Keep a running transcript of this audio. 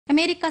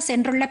America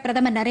சென்றுள்ள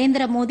பிரதமர்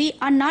நரேந்திர மோடி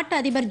அந்நாட்டு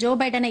அதிபர் ஜோ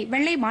பைடனை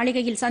வெள்ளை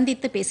மாளிகையில்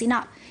சந்தித்து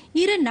பேசினார்.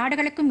 இரு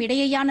நாடுகளுக்கும்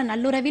இடையேயான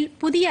நல்லுறவில்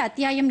புதிய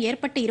அத்தியாயம்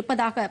ஏற்பட்டு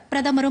இருப்பதாக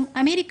பிரதமரும்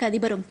அமெரிக்க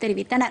அதிபரும்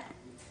தெரிவித்தனர்.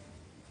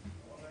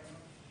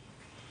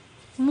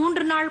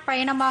 3 நாள்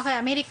பயணமாக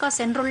அமெரிக்கா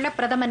சென்றுள்ள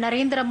பிரதமர்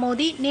நரேந்திர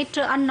மோடி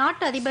நேற்று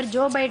அந்நாட்டு அதிபர்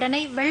ஜோ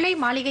பைடனை வெள்ளை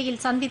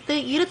மாளிகையில் சந்தித்து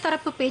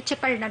இருதரப்பு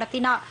பேச்சுக்கள்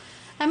நடத்தினார்.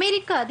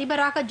 அமெரிக்க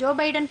அதிபராக ஜோ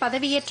பைடன்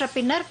பதவியேற்ற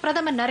பின்னர்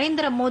பிரதமர்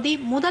நரேந்திர மோடி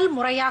முதல்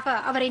முறையாக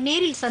அவரை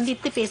நேரில்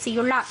சந்தித்து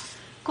பேசியுள்ளார்.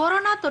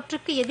 கொரோனா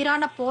தொற்றுக்கு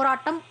எதிரான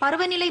போராட்டம்,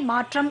 பருவநிலை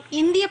மாற்றம்,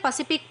 இந்திய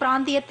பசிபிக்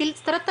பிராந்தியத்தில்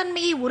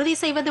ஸ்திரத்தன்மையை உறுதி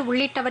செய்வது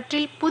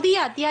உள்ளிட்டவற்றில் புதிய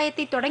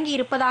அத்தியாயத்தை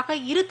தொடங்கியிருப்பதாக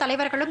இரு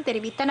தலைவர்களும்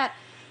தெரிவித்தனர்.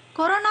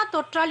 கொரோனா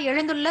தொற்றால்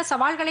எழுந்துள்ள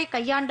சவால்களை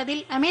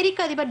கையாண்டதில்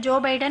அமெரிக்க அதிபர் ஜோ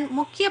பைடன்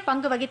முக்கிய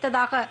பங்கு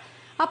வகித்ததாக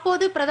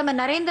அப்போது பிரதமர்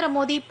நரேந்திர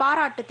மோடி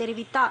பாராட்டு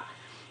தெரிவித்தார்.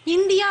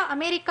 இந்தியா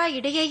அமெரிக்கா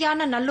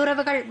இடையேயான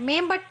நல்லுறவுகள்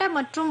மேம்பட்ட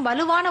மற்றும்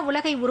வலுவான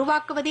உலகை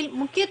உருவாக்குவதில்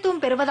முக்கியத்துவம்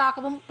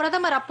பெறுவதாகவும்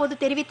பிரதமர் அப்போது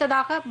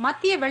தெரிவித்ததாக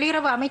மத்திய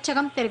வெளியுறவு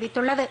அமைச்சகம்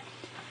தெரிவித்துள்ளது.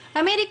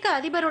 அமெரிக்க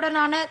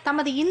அதிபருடனான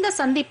தமது இந்த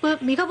சந்திப்பு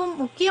மிகவும்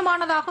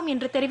முக்கியமானதாகும்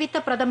என்று தெரிவித்த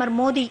பிரதமர்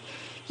மோடி,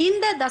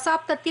 இந்த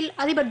தசாப்தத்தில்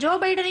அதிபர் ஜோ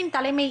பைடனின்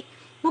தலைமை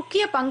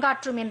முக்கிய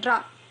பங்காற்றும்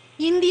என்றார்.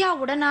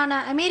 இந்தியாவுடனான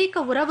அமெரிக்க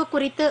உறவு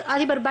குறித்து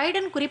அதிபர்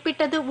பைடன்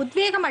குறிப்பிட்டது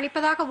உத்வேகம்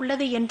அளிப்பதாக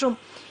உள்ளது என்றும்,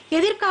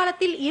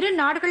 எதிர்காலத்தில் இரு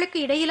நாடுகளுக்கு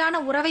இடையிலான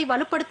உறவை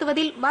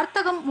வலுப்படுத்துவதில்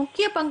வர்த்தகம்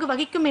முக்கிய பங்கு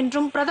வகிக்கும்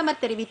என்றும்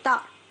பிரதமர்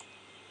தெரிவித்தார்.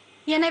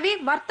 எனவே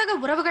வர்த்தக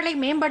உறவுகளை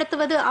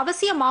மேம்படுத்துவது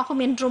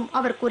அவசியமாகும் என்றும்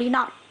அவர்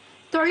கூறினார்.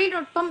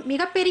 தொழில்நுட்பம்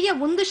மிகப்பெரிய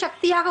உந்து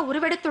சக்தியாக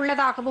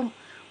உருவெடுத்துள்ளதாகவும்,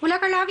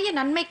 உலகளாவிய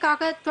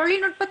நன்மைக்காக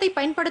தொழில்நுட்பத்தை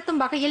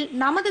பயன்படுத்தும் வகையில்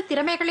நமது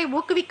திறமைகளை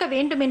ஊக்குவிக்க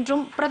வேண்டும்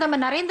என்றும்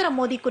பிரதமர் நரேந்திர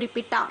மோடி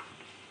குறிப்பிட்டார்.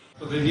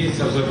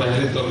 सबसे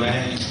पहले तो मैं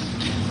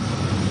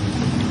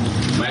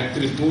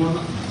मैत्रीपूर्ण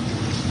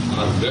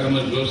और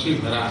गर्मजोशी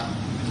भरा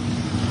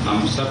हम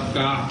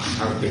सबका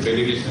आपके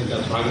डेलीगेशन का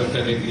स्वागत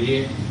करने के लिए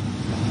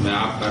मैं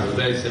आपका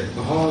हृदय से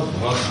बहुत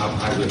बहुत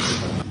आभार व्यक्त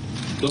करता हूँ।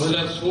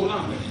 2016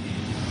 में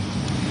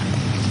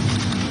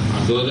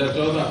और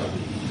 2014 में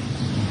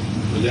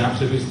मुझे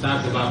आपसे विस्तार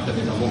से बात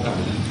करने का मौका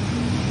मिला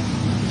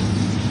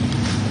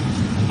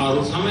और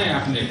उस समय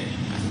आपने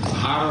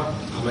भारत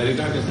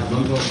अमेरिका के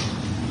संबंधों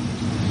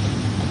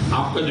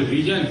आपका जो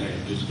विजन है,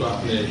 जिसको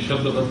आपने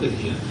शब्दबद्ध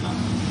किया था,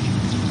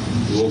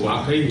 वो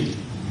वाकई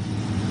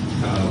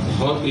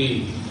बहुत ही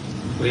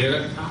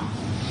प्रेरक था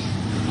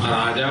और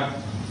आज आप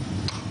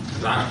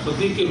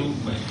राष्ट्रपति के रूप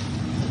में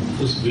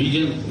उस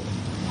विजन को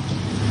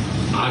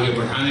आगे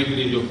बढ़ाने के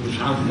लिए जो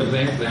पुरुषार्थ कर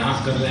रहे हैं, प्रयास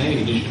कर रहे हैं,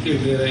 इनिशिएटिव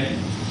ले रहे हैं,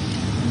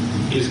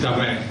 इसका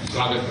मैं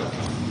स्वागत करता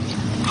हूँ।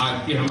 आज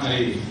की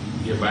हमारी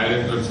ये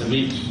बायलैटरल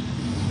समिट,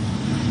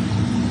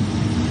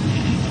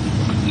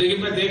 लेकिन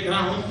मैं देख रहा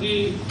हूं कि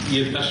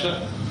ये दशक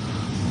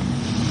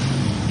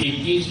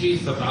 21वीं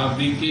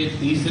शताब्दी के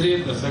तीसरे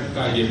दशक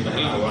का ये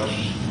पहला वर्ष,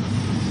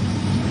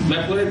 मैं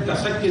पूरे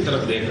दशक की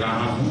तरफ देख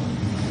रहा हूं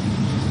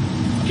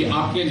कि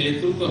आपके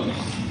नेतृत्व में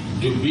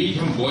जो बीज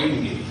हम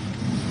बोएंगे,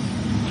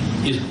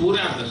 इस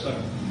पूरा दशक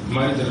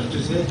हमारी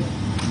दृष्टि से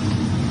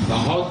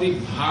बहुत ही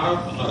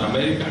भारत और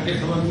अमेरिका के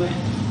संबंध में,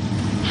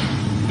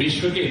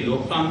 विश्व के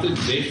लोकतांत्रिक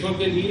देशों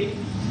के लिए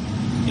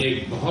एक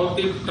बहुत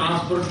ही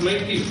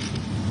ट्रांसफॉर्मेटिव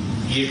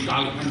ये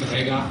कालखंड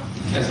रहेगा,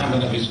 ऐसा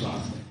मेरा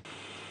विश्वास है.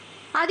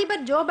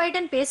 அதிபர் ஜோ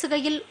பைடன்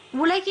பேசுகையில்,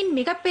 உலகின்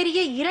மிகப்பெரிய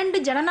 2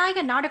 ஜனநாயக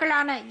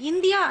நாடுகளான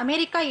இந்தியா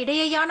அமெரிக்கா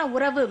இடையேயான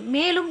உறவு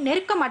மேலும்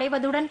நெருக்கம்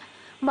அடைவதுடன்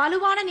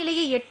வலுவான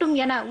நிலையை எட்டும்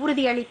என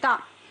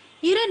உறுதியளித்தார்.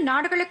 இரு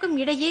நாடுகளுக்கும்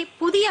இடையே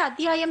புதிய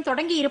அத்தியாயம்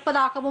தொடங்கி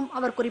இருப்பதாகவும்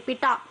அவர்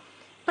குறிப்பிட்டார்.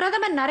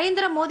 பிரதமர்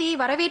நரேந்திர மோடியை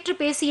வரவேற்று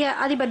பேசிய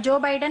அதிபர் ஜோ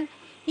பைடன்,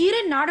 இரு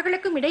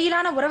நாடுகளுக்கும்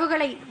இடையிலான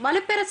உறவுகளை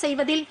வலுப்பெற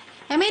செய்வதில்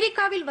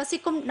அமெரிக்காவில்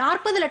வசிக்கும்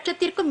 40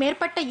 லட்சத்திற்கும்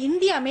மேற்பட்ட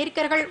இந்திய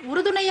அமெரிக்கர்கள்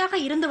உறுதுணையாக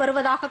இருந்து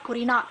வருவதாக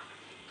கூறினார்.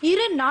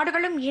 இரு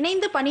நாடுகளும்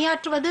இணைந்து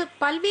பணியாற்றுவது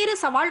பல்வேறு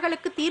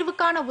சவால்களுக்கு தீர்வு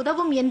காண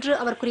உதவும் என்று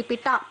அவர்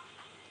குறிப்பிட்டார்.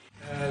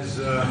 As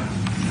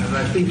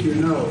I think you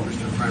know,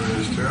 Mr. Prime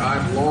Minister,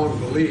 I've long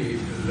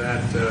believed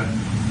that the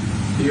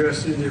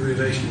U.S.-India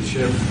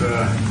relationship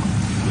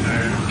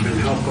can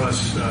help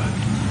us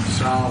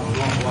solve an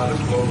awful lot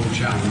of global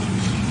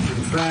challenges.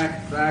 In fact,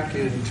 back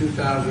in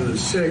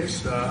 2006,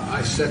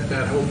 I set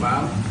that hope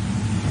out,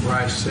 where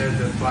I said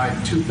that by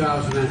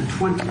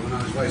 2020, when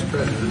I was Vice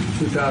President,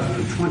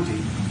 2020,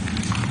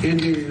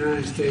 India and the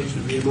United States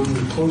would be among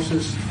the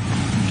closest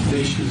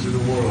nations in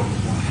the world.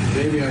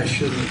 Maybe I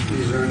shouldn't,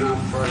 these are not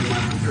part of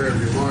my prepared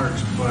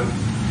remarks, but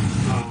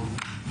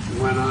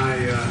when I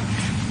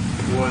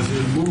was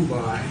in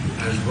Mumbai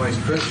as Vice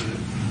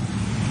President,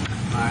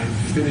 I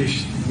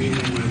finished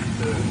meeting with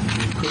the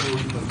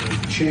equivalent of the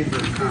Chamber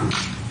of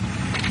Commerce.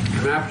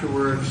 And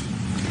afterwards,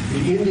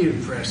 the Indian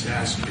press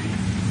asked me,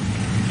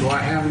 do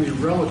I have any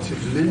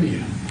relatives in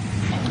India?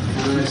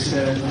 And I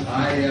said,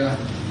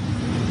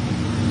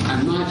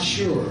 I'm not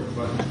sure,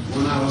 but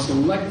when I was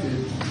elected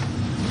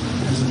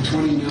as a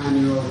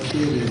 29-year-old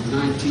kid in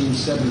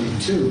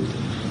 1972,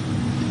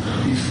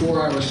 before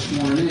I was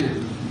sworn in,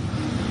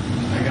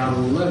 I got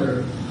a letter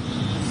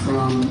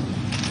from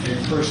a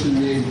person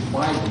named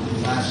Biden,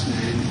 last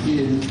name,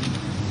 in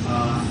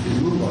in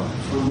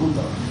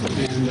Mumbai.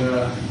 And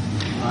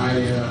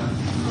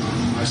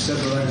I said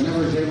that I never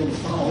was able to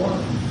follow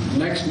up. The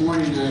next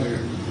morning, I had a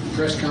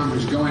press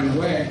conference going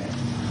away,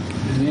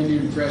 and the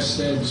Indian press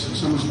said,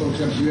 someone spoke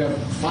up, you have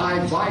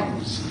 5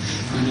 Bidens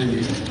in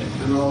India.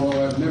 And although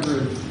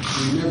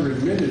we never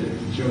admitted it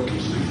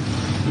jokingly,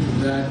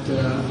 that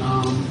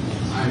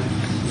I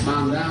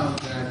found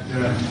out that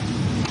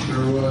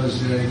there was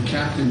a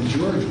Captain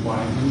George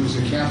Biden who was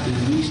a captain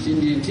in the East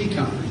Indian Tea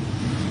Company.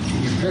 He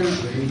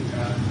apparently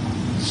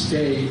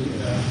stayed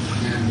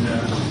and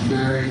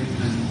married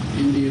an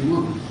Indian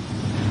woman.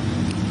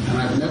 And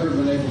I've never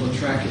been able to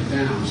track it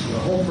down. So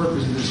the whole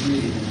purpose of this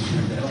meeting is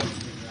to help us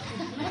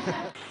figure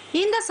out.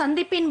 இந்த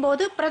சந்திப்பின்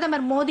போது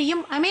பிரதமர்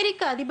மோடியும்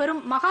அமெரிக்க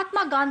அதிபரும்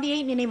மகாத்மா காந்தியை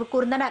நினைவு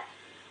கூர்ந்தனர்.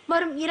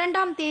 வரும்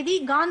 2ஆம் தேதி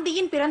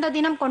காந்தியின் பிறந்த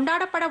தினம்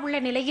கொண்டாடப்பட உள்ள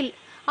நிலையில்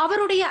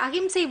அவருடைய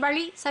அகிம்சை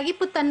வழி,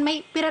 சகிப்புத்தன்மை,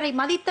 பிறரை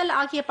மதித்தல்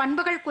ஆகிய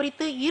பண்புகள்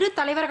குறித்து இரு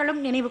தலைவர்களும்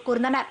நினைவு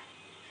கூர்ந்தனர்.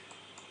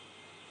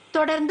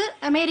 தொடர்ந்து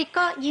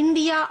அமெரிக்கா,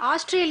 இந்தியா,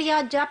 ஆஸ்திரேலியா,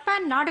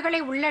 ஜப்பான் நாடுகளை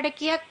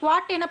உள்ளடக்கிய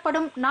குவாட்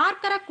எனப்படும்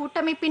நாற்கர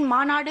கூட்டமைப்பின்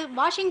மாநாடு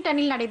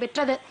வாஷிங்டனில்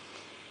நடைபெற்றது.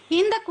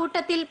 இந்த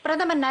கூட்டத்தில்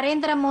பிரதமர்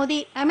நரேந்திர மோடி,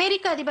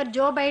 அமெரிக்க அதிபர்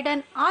ஜோ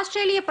பைடன்,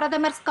 ஆஸ்திரேலிய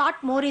பிரதமர்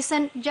ஸ்காட்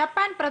மோரிசன்,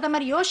 ஜப்பான்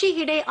பிரதமர்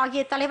யோஷிஹிடே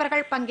ஆகிய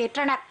தலைவர்கள்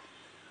பங்கேற்றனர்.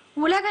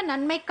 உலக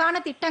நன்மைக்கான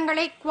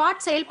திட்டங்களை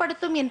குவாட்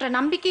செயல்படுத்தும் என்ற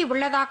நம்பிக்கை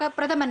உள்ளதாக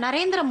பிரதமர்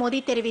நரேந்திர மோடி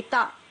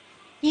தெரிவித்தார்.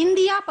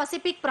 இந்தியா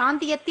பசிபிக்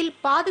பிராந்தியத்தில்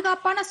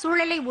பாதுகாப்பான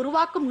சூழலை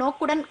உருவாக்கும்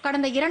நோக்குடன்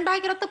கடந்த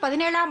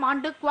 2017ஆம்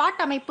ஆண்டு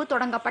குவாட் அமைப்பு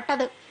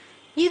தொடங்கப்பட்டது.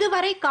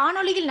 இதுவரை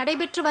காணொலியில்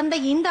நடைபெற்று வந்த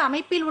இந்த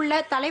அமைப்பில்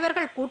உள்ள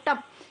தலைவர்கள்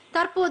கூட்டம்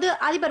தற்போது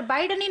அதிபர்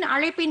பைடனின்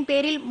அழைப்பின்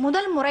பேரில்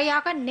முதல்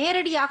முறையாக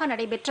நேரடியாக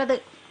நடைபெற்றது.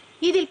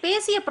 இதில்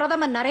பேசிய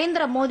பிரதமர்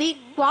நரேந்திர மோடி,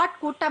 குவாட்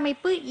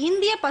கூட்டமைப்பு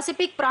இந்திய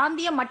பசிபிக்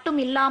பிராந்தியம்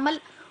மட்டும் இல்லாமல்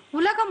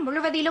உலகம்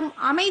முழுவதிலும்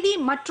அமைதி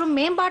மற்றும்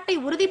மேம்பாட்டை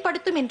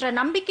உறுதிப்படுத்தும் என்ற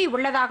நம்பிக்கை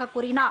உள்ளதாக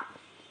கூறினார்.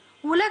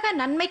 உலக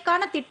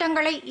நன்மைக்கான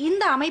திட்டங்களை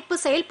இந்த அமைப்பு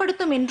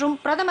செயல்படுத்தும் என்றும்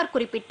பிரதமர்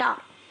குறிப்பிட்டார்.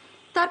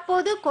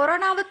 தற்போது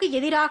கொரோனாவுக்கு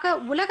எதிராக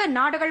உலக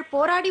நாடுகள்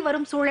போராடி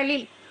வரும்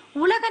சூழலில்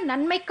உலக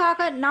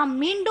நன்மைக்காக நாம்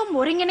மீண்டும்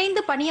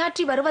ஒருங்கிணைந்து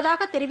பணியாற்றி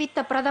வருவதாக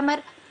தெரிவித்த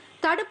பிரதமர்,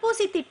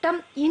 தடுப்பூசி திட்டம்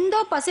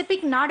இந்தோ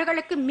பசிபிக்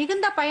நாடுகளுக்கு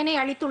மிகுந்த பயனை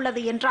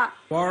அளித்துள்ளது என்றார்.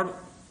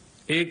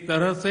 एक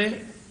तरह से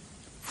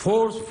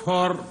फोर्स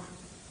फॉर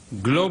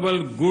ग्लोबल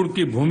गुड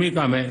की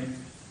भूमिका में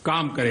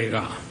काम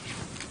करेगा.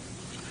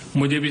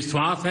 मुझे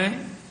विश्वास है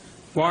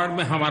क्वाड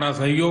में हमारा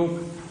सहयोग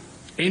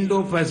इंडो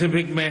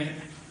पैसिफिक में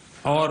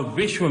और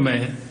विश्व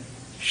में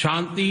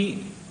शांति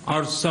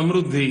और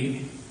समृद्धि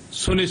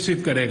सुनिश्चित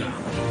करेगा.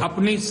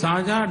 अपनी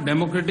साझा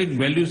डेमोक्रेटिक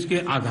वैल्यूज के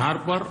आधार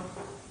पर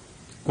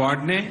क्वाड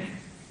ने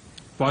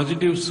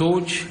पॉजिटिव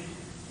सोच,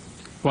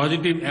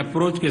 पॉजिटिव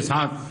अप्रोच के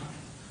साथ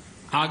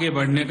आगे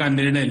बढ़ने का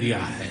निर्णय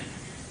लिया है.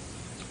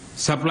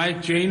 सप्लाई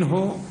चेन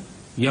हो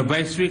या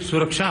वैश्विक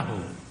सुरक्षा हो,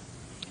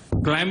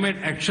 क्लाइमेट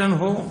एक्शन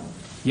हो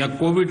या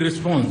कोविड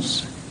रिस्पांस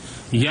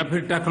या फिर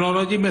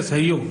टेक्नोलॉजी में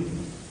सहयोग,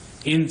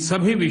 इन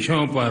सभी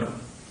विषयों पर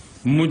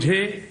मुझे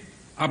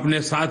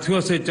अपने साथियों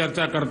से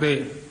चर्चा करते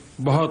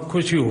बहुत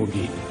खुशी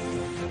होगी.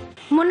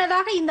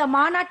 முன்னதாக இந்த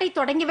மாநாட்டை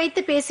தொடங்கி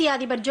வைத்து பேசிய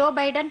அதிபர் ஜோ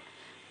பைடன்,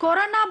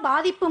 கொரோனா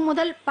பாதிப்பு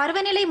முதல்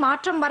பருவநிலை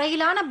மாற்றம்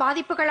வரையிலான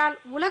பாதிப்புகளால்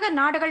உலக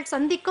நாடுகள்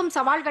சந்திக்கும்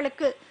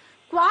சவால்களுக்கு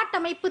குவாட்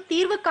அமைப்பு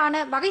தீர்வு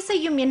காண வகை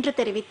செய்யும் என்று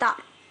தெரிவித்தார்.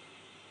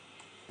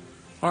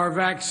 Our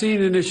vaccine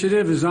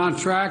initiative is on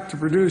track to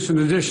produce an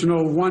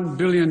additional 1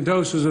 billion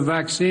doses of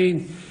vaccine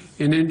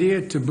in India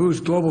to boost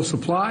global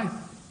supply.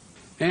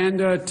 And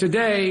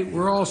today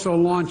we're also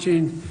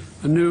launching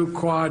a new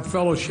Quad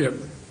fellowship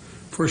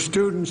for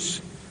students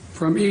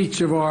from each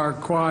of our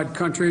Quad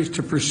countries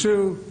to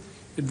pursue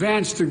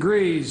advanced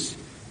degrees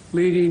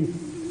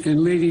in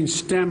leading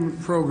STEM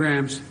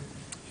programs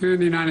here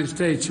in the United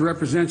States. It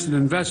represents an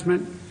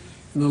investment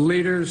in the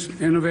leaders,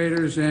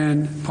 innovators, and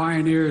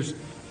pioneers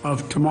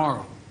of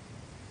tomorrow.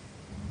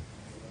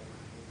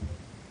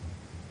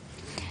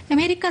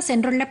 America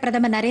சென்றுள்ள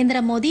பிரதமர் நரேந்திர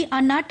மோடி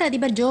அந்நாட்டு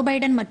அதிபர் Joe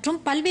Biden மற்றும்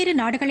பல்வேறு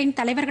நாடுகளின்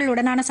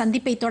தலைவர்களுடனான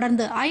சந்திப்பை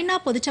தொடர்ந்து ஐநா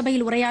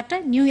பொதுச்சபையில் உரையாற்ற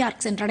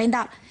நியூயார்க்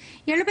சென்றடைந்தார்.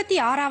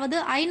 76வது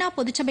ஐநா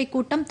பொதுச்சபை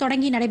கூட்டம்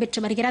தொடங்கி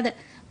நடைபெற்று வருகிறது.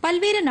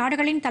 பல்வேறு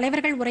நாடுகளின்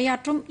தலைவர்கள்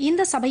உரையாற்றும்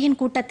இந்த சபையின்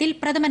கூட்டத்தில்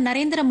பிரதமர்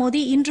நரேந்திர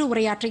மோடி இன்று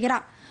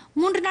உரையாற்றுகிறார்.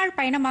 3 நாள்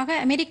பயணமாக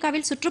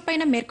அமெரிக்காவில்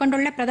சுற்றுப்பயணம்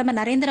மேற்கொண்டுள்ள பிரதமர்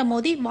நரேந்திர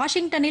மோடி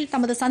வாஷிங்டனில்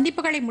தமது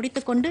சந்திப்புகளை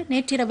முடித்துக் கொண்டு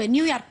நேற்றிரவு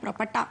நியூயார்க்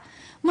புறப்பட்டார்.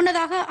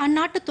 முன்னதாக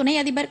அந்நாட்டு துணை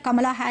அதிபர்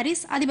கமலா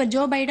ஹாரிஸ், அதிபர்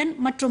ஜோ பைடன்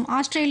மற்றும்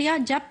ஆஸ்திரேலியா,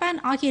 ஜப்பான்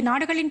ஆகிய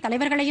நாடுகளின்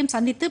தலைவர்களையும்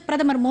சந்தித்து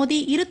பிரதமர் மோடி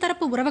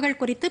இருதரப்பு உறவுகள்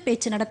குறித்து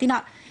பேச்சு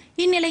நடத்தினார்.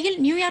 இந்நிலையில்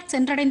நியூயார்க்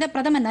சென்றடைந்த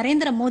பிரதமர்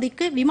நரேந்திர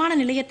மோடிக்கு விமான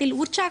நிலையத்தில்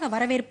உற்சாக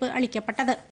வரவேற்பு அளிக்கப்பட்டது.